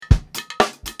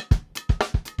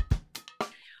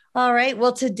All right.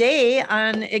 Well, today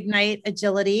on Ignite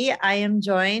Agility, I am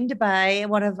joined by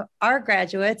one of our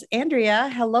graduates, Andrea.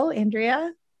 Hello,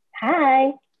 Andrea.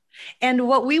 Hi. And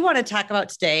what we want to talk about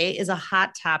today is a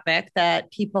hot topic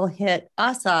that people hit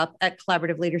us up at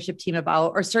Collaborative Leadership Team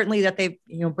about, or certainly that they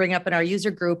bring up in our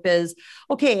user group is,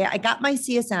 okay, I got my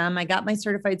CSM, I got my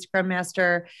certified Scrum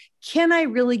Master. Can I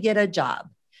really get a job?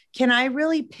 Can I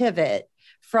really pivot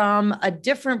from a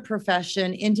different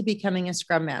profession into becoming a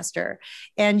Scrum Master?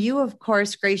 And you, of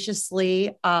course,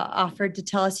 graciously offered to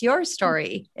tell us your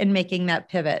story in making that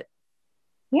pivot.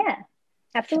 Yeah, So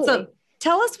absolutely.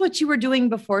 tell us what you were doing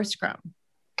before Scrum.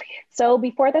 So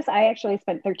before this, I actually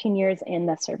spent 13 years in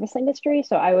the service industry.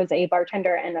 So I was a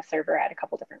bartender and a server at a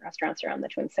couple different restaurants around the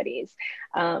Twin Cities.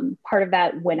 Part of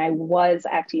that, when I was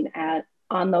acting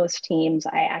on those teams,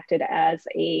 I acted as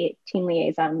a team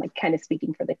liaison, like kind of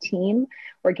speaking for the team,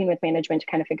 working with management to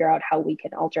kind of figure out how we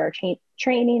can alter our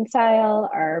training style,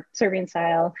 our serving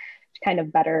style, to kind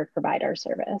of better provide our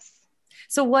service.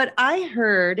 So, what I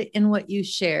heard in what you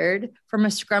shared from a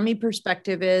Scrummy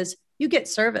perspective is you get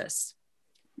service,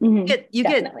 you get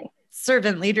Definitely.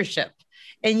 servant leadership,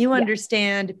 and you Yes.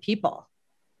 understand people.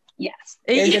 Yes.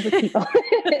 You're good with people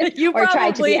you or try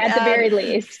to be probably at the had very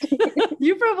least.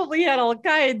 you probably had all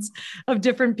kinds of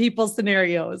different people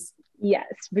scenarios. Yes.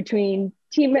 Between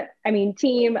team,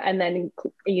 and then,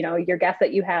 your guests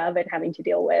that you have and having to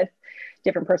deal with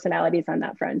different personalities on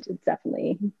that front, it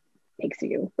definitely makes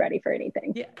you ready for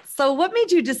anything. Yeah. So, what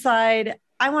made you decide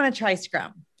I want to try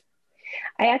Scrum?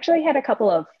 I actually had a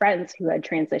couple of friends who had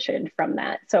transitioned from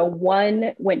that. So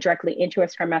one went directly into a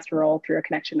Scrum Master role through a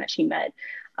connection that she met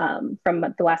from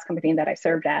the last company that I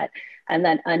served at. And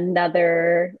then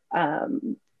another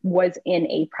was in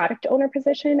a product owner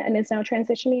position and is now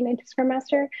transitioning into Scrum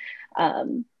Master.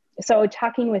 So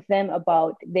talking with them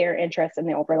about their interests and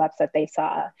the overlaps that they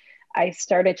saw, I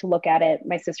started to look at it.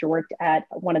 My sister worked at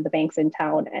one of the banks in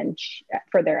town and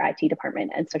for their IT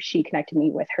department. And so she connected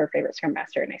me with her favorite Scrum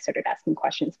Master. And I started asking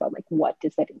questions about like, what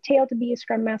does that entail to be a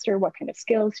Scrum Master? What kind of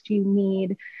skills do you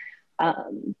need?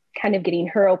 Kind of getting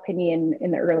her opinion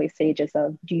in the early stages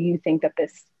of, do you think that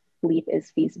this leap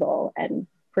is feasible? And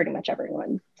pretty much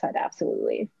everyone said,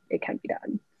 absolutely, it can be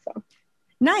done. So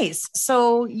Nice.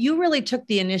 So you really took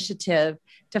the initiative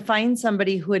to find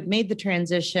somebody who had made the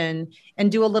transition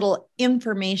and do a little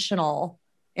informational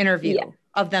yeah, interview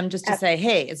of them just to say,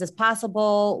 hey, is this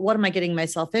possible? What am I getting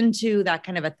myself into? That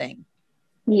kind of a thing.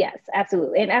 yes,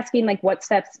 absolutely. And asking like what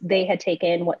steps they had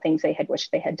taken, what things they had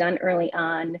wished they had done early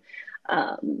on,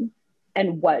 and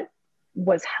what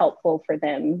was helpful for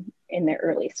them in their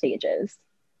early stages.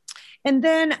 And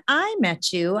then I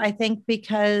met you, I think,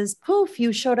 because poof,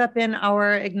 you showed up in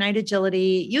our Ignite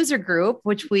Agility user group,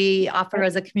 which we offer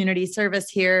as a community service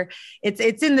here.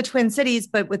 It's in the Twin Cities,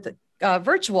 but with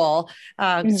virtual,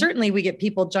 Mhm. certainly we get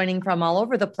people joining from all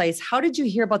over the place. How did you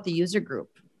hear about the user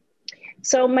group?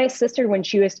 So my sister, when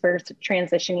she was first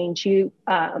transitioning, she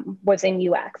was in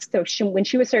UX. So when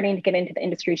she was starting to get into the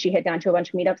industry, she had gone to a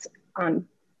bunch of meetups on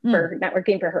Hmm. for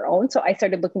networking for her own. So I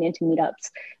started looking into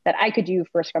meetups that I could do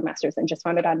for Scrum Masters and just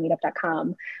found it on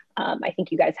meetup.com. I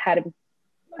think you guys had a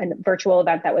virtual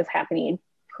event that was happening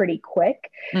pretty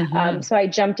quick. Mm-hmm. So I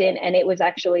jumped in, and it was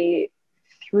actually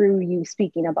through you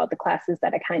speaking about the classes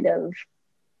that I kind of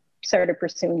started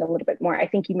pursuing a little bit more. I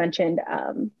think you mentioned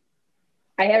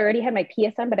I already had my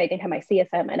PSM, but I didn't have my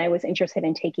CSM. And I was interested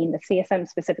in taking the CSM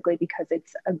specifically because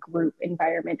it's a group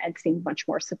environment and seemed much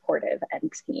more supportive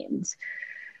and seemed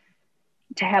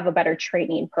to have a better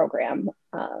training program.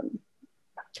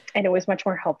 And it was much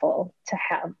more helpful to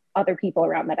have other people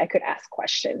around that I could ask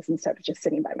questions instead of just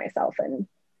sitting by myself and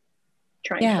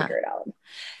trying to Yeah. figure it out.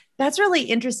 That's really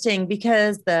interesting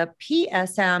because the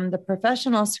PSM, the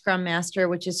Professional Scrum Master,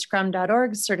 which is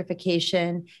scrum.org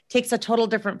certification, takes a total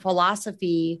different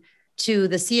philosophy to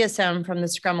the CSM from the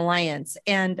Scrum Alliance.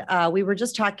 And we were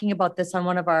just talking about this on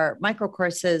one of our micro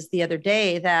courses the other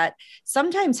day that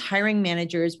sometimes hiring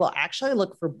managers will actually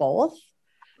look for both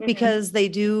Mm-hmm. because they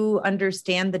do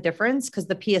understand the difference. Because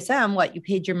the PSM, what you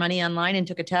paid your money online and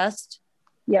took a test,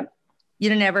 Yep. you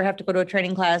didn't ever have to go to a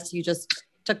training class, you just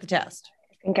took the test.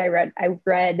 I think I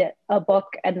read a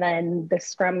book and then the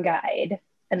Scrum guide,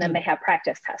 and then they have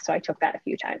practice tests. So I took that a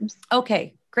few times.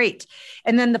 Okay, great.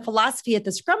 And then the philosophy at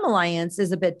the Scrum Alliance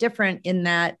is a bit different in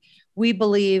that we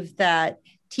believe that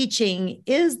teaching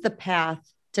is the path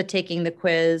to taking the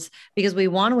quiz because we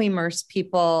want to immerse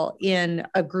people in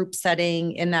a group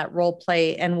setting, in that role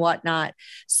play and whatnot.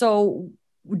 So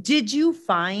Did you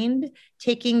find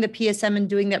taking the PSM and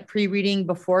doing that pre-reading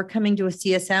before coming to a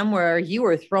CSM where you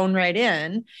were thrown right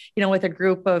in, with a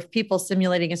group of people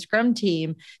simulating a Scrum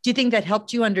team? Do you think that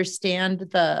helped you understand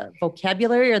the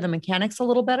vocabulary or the mechanics a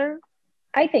little better?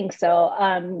 I think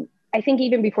so. I think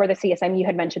even before the CSM, you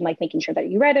had mentioned like making sure that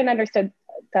you read and understood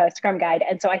the Scrum Guide.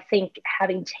 And so I think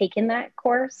having taken that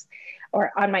course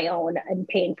or on my own and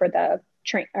paying for the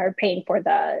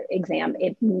exam,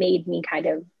 it made me kind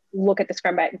of look at the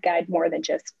Scrum Guide more than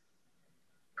just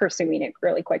pursuing it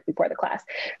really quick before the class.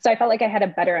 So I felt like I had a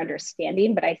better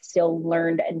understanding, but I still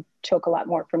learned and took a lot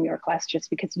more from your class just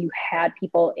because you had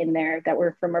people in there that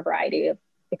were from a variety of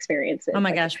experiences. Oh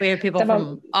my gosh, we have people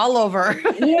from all over.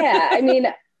 Yeah, I mean,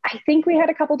 I think we had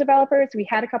a couple developers, we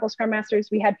had a couple Scrum Masters,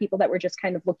 we had people that were just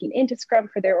kind of looking into Scrum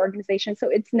for their organization. So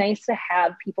it's nice to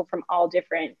have people from all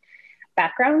different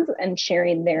backgrounds and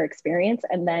sharing their experience.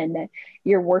 And then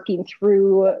you're working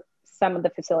through some of the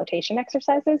facilitation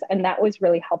exercises. And that was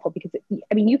really helpful because,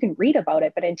 you can read about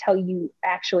it, but until you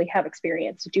actually have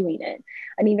experience doing it,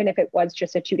 and even if it was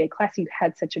just a 2-day class, you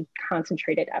had such a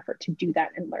concentrated effort to do that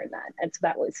and learn that. And so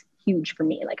that was huge for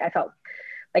me. Like I felt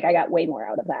like I got way more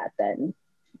out of that than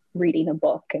reading a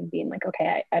book and being like,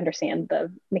 okay, I understand the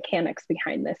mechanics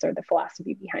behind this or the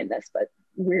philosophy behind this, but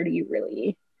where do you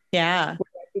really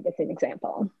see this an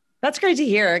example? That's great to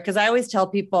hear, because I always tell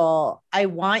people I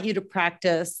want you to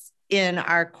practice in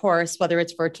our course, whether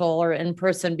it's virtual or in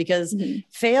person, because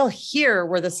fail here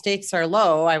where the stakes are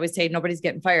low. I would say nobody's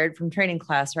getting fired from training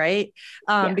class, right?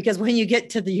 Because when you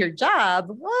get to your job,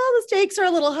 well, the stakes are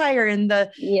a little higher. And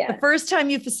the first time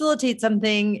you facilitate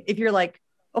something, if you're like,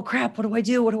 oh crap, what do I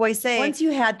do? What do I say? Once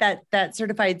you had that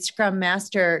certified Scrum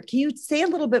Master, can you say a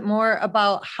little bit more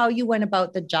about how you went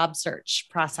about the job search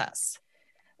process?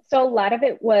 So a lot of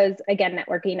it was, again,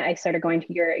 networking. I started going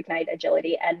to your Ignite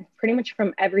Agility, and pretty much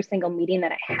from every single meeting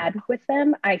that I had with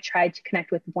them, I tried to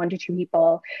connect with 1 to 2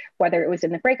 people, whether it was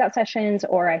in the breakout sessions,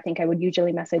 or I think I would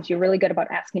usually message. You're really good about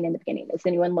asking in the beginning, is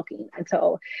anyone looking? And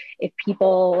so if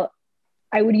people,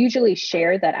 I would usually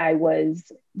share that I was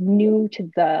new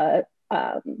to the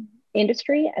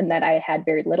industry and that I had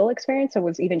very little experience. So I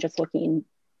was even just looking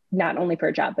not only for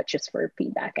a job, but just for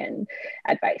feedback and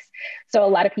advice. So a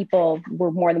lot of people were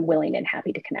more than willing and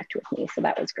happy to connect with me. So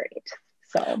that was great.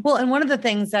 So, well, and one of the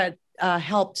things that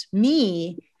helped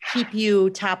me keep you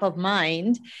top of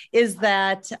mind is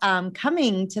that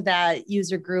coming to that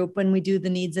user group, when we do the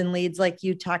needs and leads, like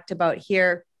you talked about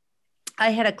here,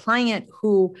 I had a client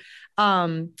who,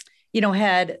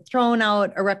 had thrown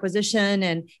out a requisition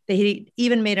and they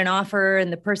even made an offer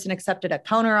and the person accepted a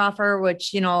counter offer,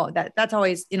 which, that's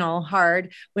always,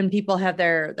 hard when people have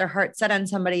their heart set on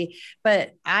somebody.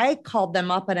 But I called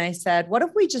them up and I said, what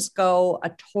if we just go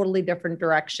a totally different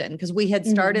direction? Because we had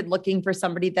started looking for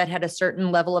somebody that had a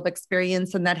certain level of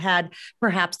experience and that had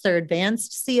perhaps their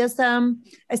advanced CSM.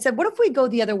 I said, what if we go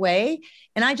the other way?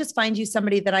 And I just find you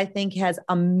somebody that I think has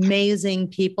amazing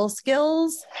people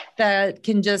skills that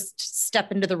can just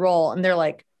step into the role. And they're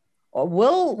like, oh,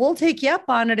 we'll take you up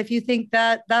on it if you think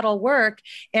that that'll work.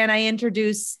 And I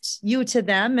introduced you to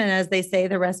them. And as they say,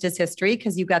 the rest is history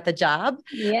because you got the job.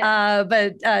 Yeah.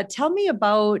 But tell me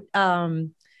about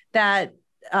that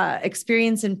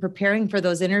experience in preparing for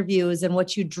those interviews and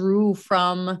what you drew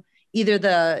from either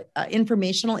the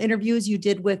informational interviews you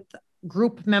did with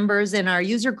group members in our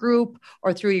user group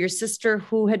or through your sister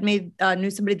who had knew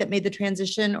somebody that made the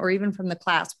transition, or even from the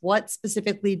class. What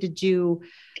specifically did you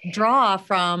draw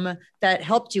from that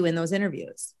helped you in those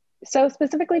interviews? So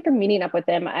specifically from meeting up with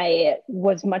them, I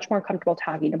was much more comfortable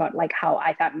talking about like how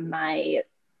I thought my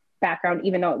background,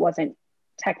 even though it wasn't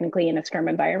technically in a Scrum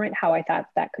environment, how I thought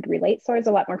that could relate. So I was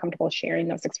a lot more comfortable sharing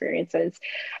those experiences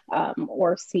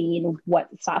or seeing what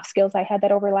soft skills I had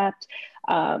that overlapped.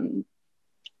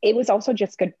 It was also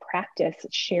just good practice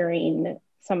sharing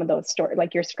some of those stories,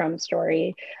 like your Scrum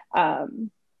story. And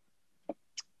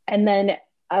then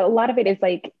a lot of it is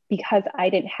like, because I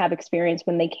didn't have experience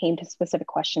when they came to specific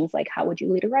questions, like how would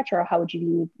you lead a retro? How would you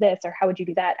do this? Or how would you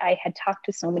do that? I had talked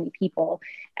to so many people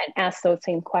and asked those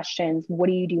same questions. What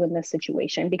do you do in this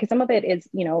situation? Because some of it is,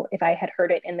 if I had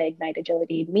heard it in the Ignite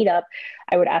Agility meetup,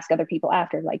 I would ask other people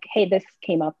after, like, hey, this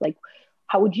came up, like,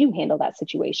 how would you handle that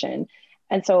situation?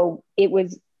 And so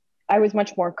I was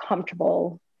much more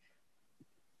comfortable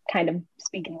kind of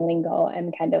speaking lingo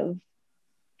and kind of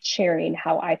sharing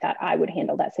how I thought I would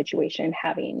handle that situation,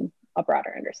 having a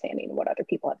broader understanding of what other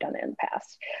people have done in the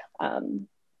past.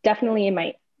 Definitely in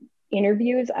my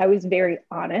interviews, I was very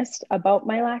honest about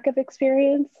my lack of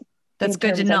experience That's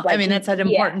good to know. Like, I mean, that's an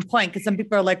important point because some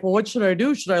people are like, well, what should I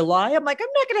do? Should I lie? I'm like, I'm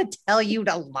not going to tell you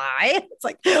to lie. It's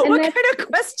like, what kind of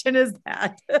question is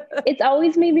that? It's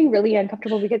always made me really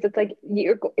uncomfortable because it's like,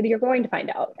 you're going to find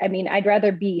out. I mean, I'd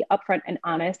rather be upfront and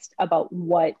honest about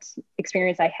what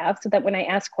experience I have so that when I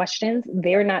ask questions,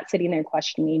 they're not sitting there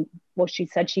questioning, well, she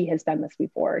said she has done this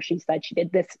before. She said she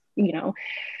did this,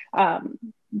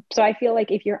 so I feel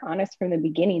like if you're honest from the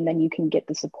beginning, then you can get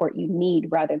the support you need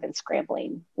rather than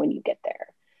scrambling when you get there.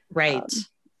 Right.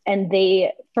 And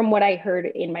from what I heard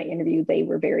in my interview, they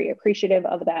were very appreciative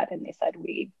of that. And they said,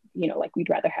 we'd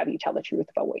rather have you tell the truth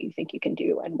about what you think you can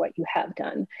do and what you have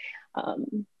done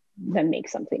than make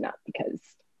something up, because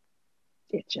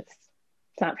it's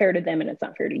not fair to them and it's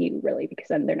not fair to you really, because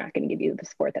then they're not going to give you the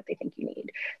support that they think you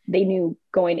need. They knew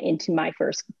going into my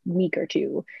first week or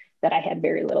two that I had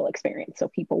very little experience. So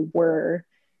people were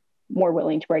more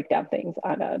willing to break down things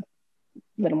on a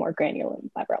little more granular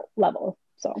level.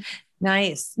 So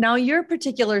nice. Now your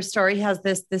particular story has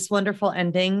this wonderful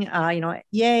ending,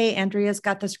 yay, Andrea's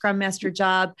got the Scrum Master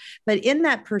job, but in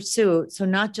that pursuit, so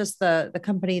not just the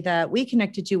company that we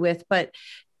connected you with, but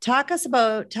talk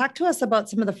to us about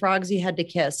some of the frogs you had to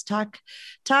kiss. Talk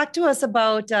to us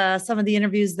about some of the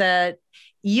interviews that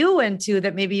you went to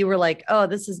that maybe you were like, oh,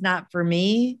 this is not for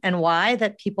me, and why,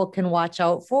 that people can watch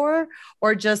out for,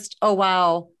 or just, oh,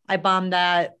 wow, I bombed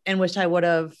that and wish I would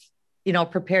have,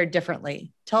 prepared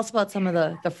differently. Tell us about some of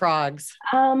the frogs.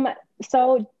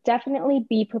 So definitely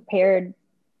be prepared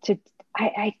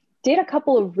I did a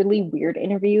couple of really weird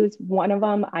interviews. One of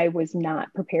them I was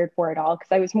not prepared for at all,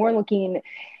 because I was more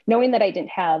knowing that I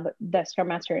didn't have the Scrum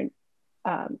Master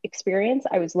experience,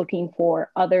 I was looking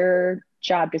for other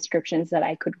job descriptions that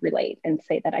I could relate and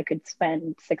say that I could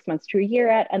spend 6 months to a year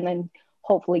at, and then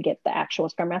hopefully get the actual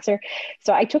Scrum Master.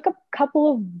 So I took a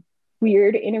couple of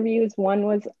weird interviews. One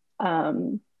was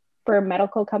for a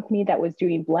medical company that was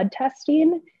doing blood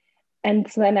testing.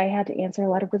 And so then I had to answer a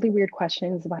lot of really weird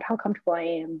questions about how comfortable I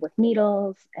am with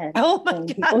needles and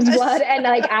people's blood. And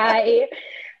I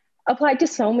applied to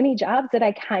so many jobs that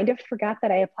I kind of forgot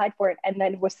that I applied for it, and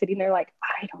then was sitting there like,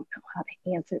 I don't know how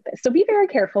to answer this. So be very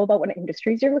careful about what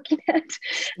industries you're looking at.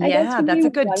 Yeah, that's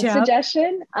a good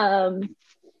suggestion.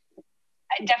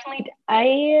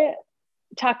 I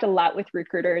talked a lot with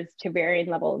recruiters to varying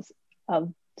levels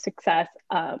of success.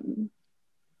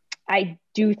 I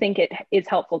do think it is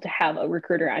helpful to have a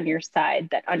recruiter on your side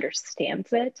that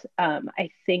understands it.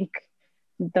 I think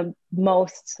the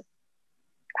most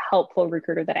helpful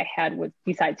recruiter that I had was,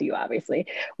 besides you obviously,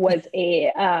 was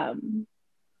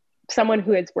someone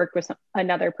who has worked with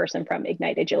another person from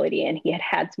Ignite Agility, and he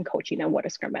had some coaching on what a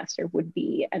Scrum Master would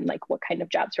be and like what kind of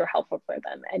jobs were helpful for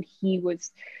them. And he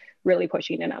was really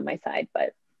pushing it on my side.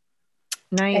 But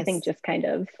nice. I think just kind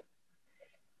of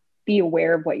be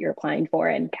aware of what you're applying for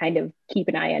and kind of keep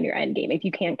an eye on your end game. If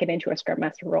you can't get into a Scrum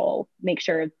Master role, make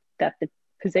sure that the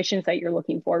positions that you're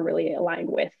looking for really align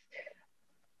with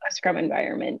a Scrum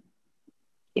environment,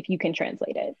 if you can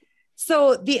translate it.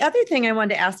 So the other thing I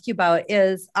wanted to ask you about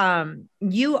is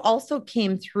you also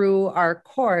came through our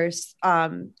course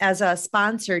as a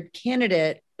sponsored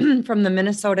candidate from the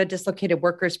Minnesota Dislocated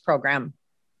Workers Program.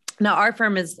 Now, our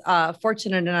firm is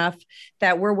fortunate enough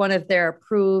that we're one of their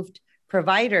approved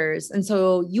providers. And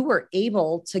so you were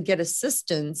able to get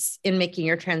assistance in making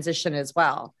your transition as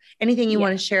well. Anything you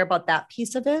want to share about that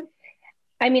piece of it?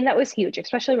 I mean, that was huge,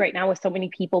 especially right now with so many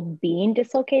people being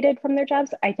dislocated from their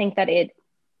jobs. I think that it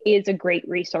is a great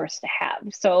resource to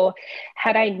have. So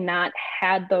had I not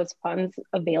had those funds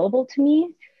available to me,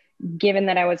 given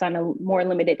that I was on a more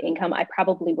limited income, I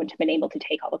probably wouldn't have been able to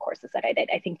take all the courses that I did.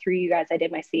 I think through you guys, I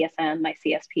did my CSM, my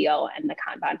CSPO, and the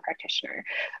Kanban practitioner.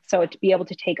 So to be able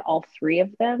to take all three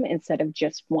of them instead of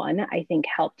just one, I think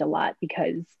helped a lot,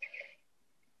 because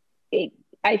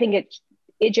I think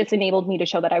it just enabled me to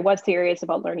show that I was serious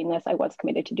about learning this. I was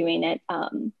committed to doing it.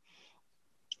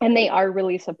 And they are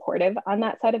really supportive on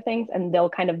that side of things, and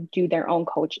they'll kind of do their own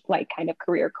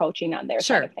career coaching on their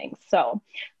side of things. So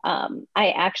I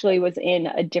actually was in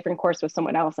a different course with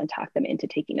someone else and talked them into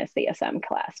taking a CSM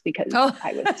class because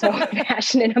I was so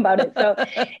passionate about it. So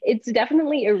it's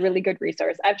definitely a really good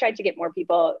resource. I've tried to get more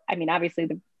people. I mean, obviously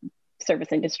the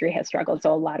service industry has struggled,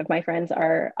 so a lot of my friends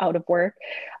are out of work.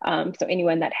 So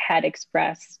anyone that had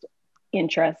expressed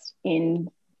interest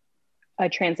in a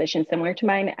transition similar to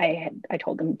mine, I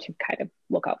told them to kind of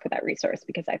look out for that resource,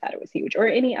 because I thought it was huge. Or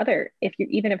any other,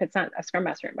 even if it's not a Scrum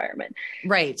Master environment,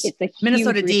 right? It's a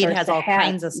Minnesota DEED has all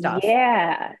kinds of stuff.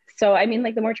 Yeah. So I mean,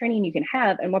 like, the more training you can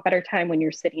have, and what better time when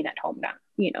you're sitting at home, not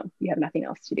you have nothing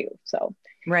else to do. So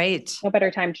right, no better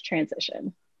time to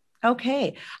transition.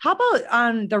 Okay. How about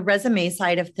on the resume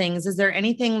side of things? Is there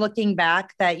anything looking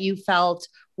back that you felt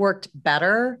worked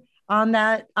better on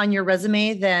that on your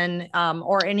resume than,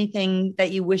 or anything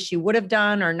that you wish you would have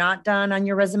done or not done on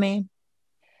your resume?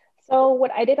 So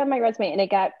what I did on my resume, and it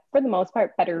got, for the most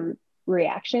part, better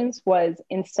reactions, was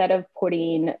instead of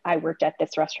putting I worked at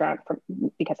this restaurant from,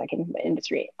 because I came from the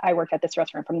industry, I worked at this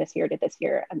restaurant from this year to this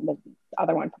year, and the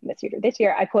other one from this year to this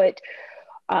year, I put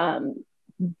um,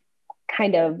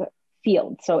 kind of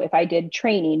field. So if I did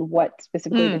training, what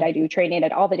specifically did I do training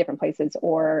at all the different places?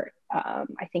 Or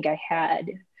I think I had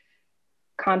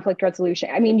conflict resolution.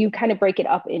 I mean, you kind of break it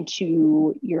up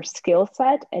into your skill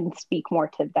set and speak more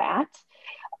to that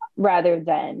rather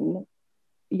than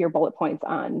your bullet points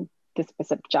on the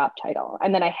specific job title.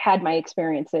 And then I had my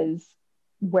experiences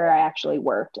where I actually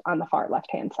worked on the far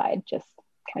left-hand side, just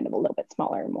kind of a little bit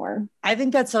smaller and more. I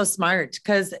think that's so smart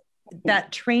because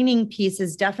that training piece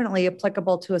is definitely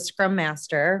applicable to a scrum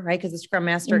master, right? Because the scrum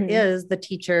master is the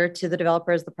teacher to the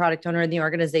developers, the product owner in the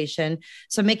organization.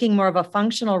 So making more of a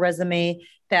functional resume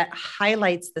that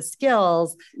highlights the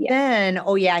skills, then,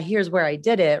 oh yeah, here's where I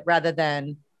did it, rather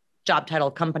than job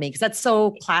title company. Because that's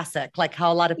so classic, like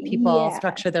how a lot of people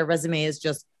structure their resume is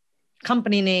just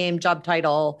company name, job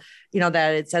title,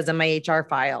 that it says in my HR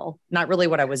file, not really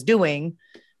what I was doing.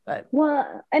 But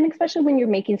well, and especially when you're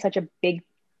making such a big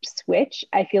switch,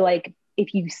 I feel like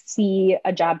if you see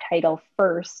a job title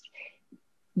first,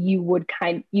 you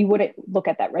wouldn't look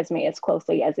at that resume as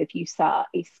closely as if you saw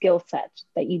a skill set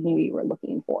that you knew you were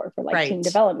looking for like team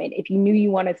development. If you knew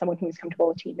you wanted someone who was comfortable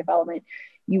with team development,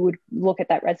 you would look at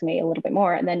that resume a little bit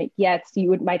more. And then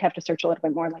you might have to search a little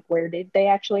bit more, like where did they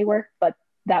actually work? But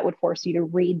that would force you to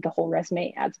read the whole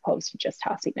resume as opposed to just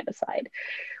tossing it aside,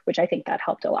 which I think that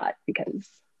helped a lot because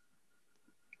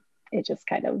it just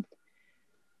kind of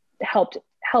helped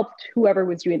whoever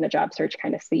was doing the job search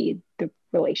kind of see the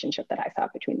relationship that I saw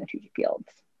between the two fields.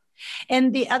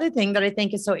 And the other thing that I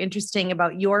think is so interesting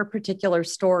about your particular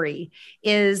story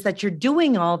is that you're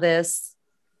doing all this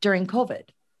during COVID.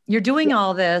 You're doing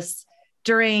all this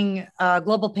during a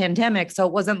global pandemic. So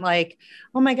it wasn't like,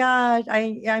 oh my God,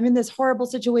 I'm in this horrible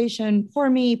situation. Poor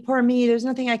me. There's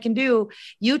nothing I can do.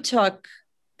 You took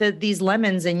these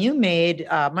lemons and you made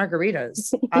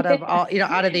margaritas out of all,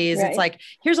 out of these. It's like,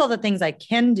 here's all the things I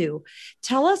can do.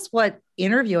 Tell us what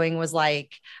interviewing was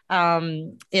like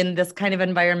in this kind of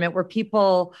environment. Were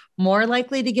people more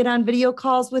likely to get on video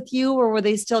calls with you, or were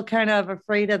they still kind of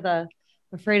afraid of the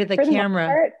camera?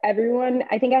 Most part, everyone,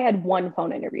 I think I had one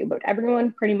phone interview, but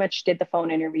everyone pretty much did the phone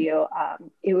interview.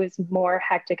 It was more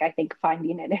hectic, I think,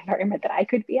 finding an environment that I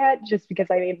could be at just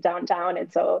because I live downtown.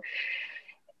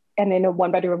 And in a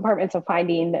one-bedroom apartment, so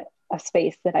finding a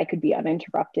space that I could be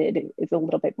uninterrupted is a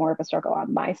little bit more of a struggle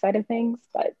on my side of things.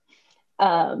 But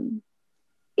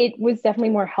it was definitely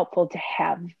more helpful to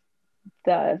have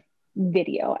the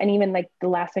video. And even like the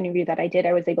last interview that I did,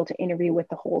 I was able to interview with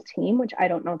the whole team, which I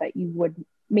don't know that you would,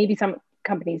 maybe some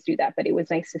companies do that, but it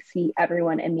was nice to see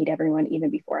everyone and meet everyone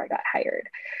even before I got hired.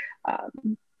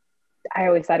 I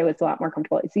always thought it was a lot more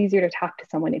comfortable. It's easier to talk to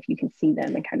someone if you can see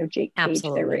them and kind of gauge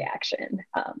their reaction.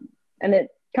 And the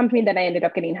company that I ended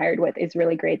up getting hired with is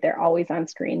really great. They're always on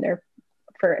screen. They're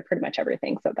for pretty much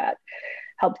everything. So that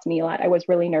helped me a lot. I was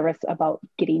really nervous about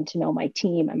getting to know my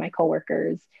team and my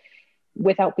coworkers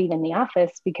without being in the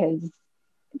office, because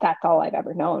that's all I've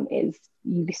ever known is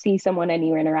you see someone and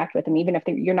you interact with them. Even if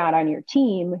you're not on your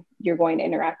team, you're going to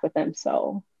interact with them.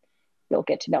 So you'll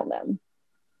get to know them.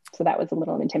 So that was a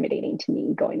little intimidating to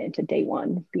me going into day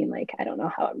one, being like, I don't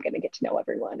know how I'm going to get to know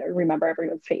everyone or remember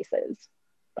everyone's faces.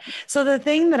 So the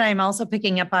thing that I'm also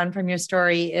picking up on from your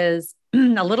story is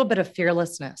a little bit of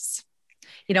fearlessness.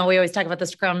 We always talk about the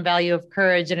Scrum value of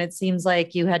courage, and it seems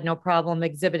like you had no problem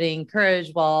exhibiting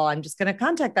courage. Well, I'm just going to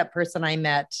contact that person I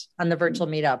met on the virtual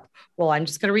meetup. Well, I'm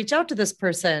just going to reach out to this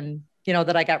person,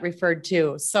 that I got referred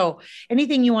to. So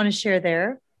anything you want to share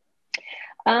there?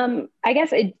 I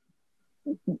guess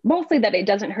mostly that it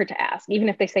doesn't hurt to ask. Even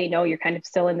if they say no, you're kind of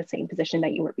still in the same position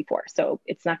that you were before. So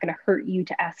it's not going to hurt you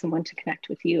to ask someone to connect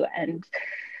with you, and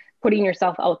putting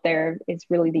yourself out there is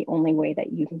really the only way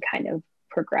that you can kind of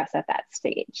progress at that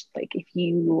stage. Like if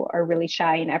you are really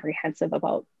shy and apprehensive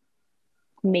about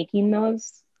making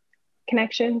those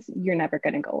connections, you're never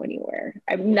going to go anywhere.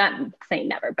 I'm not saying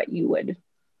never, but you would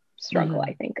struggle,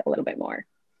 I think, a little bit more.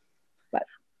 But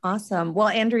awesome. Well,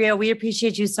 Andrea, we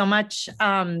appreciate you so much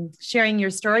sharing your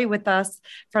story with us,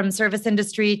 from service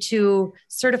industry to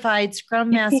certified Scrum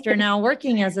Master, now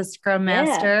working as a Scrum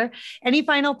Master. Any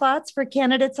final thoughts for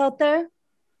candidates out there?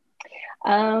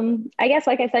 I guess,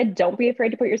 like I said, don't be afraid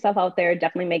to put yourself out there.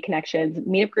 Definitely make connections.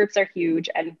 Meetup groups are huge,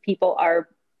 and people are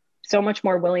so much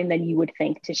more willing than you would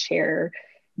think to share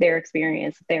their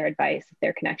experience, their advice,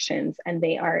 their connections, and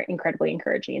they are incredibly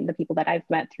encouraging. The people that I've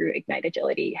met through Ignite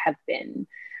Agility have been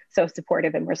so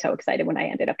supportive and were so excited when I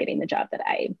ended up getting the job that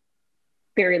I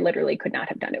very literally could not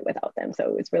have done it without them.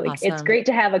 So it's really, awesome. It's great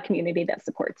to have a community that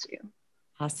supports you.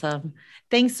 Awesome.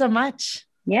 Thanks so much.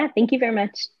 Yeah, thank you very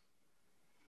much.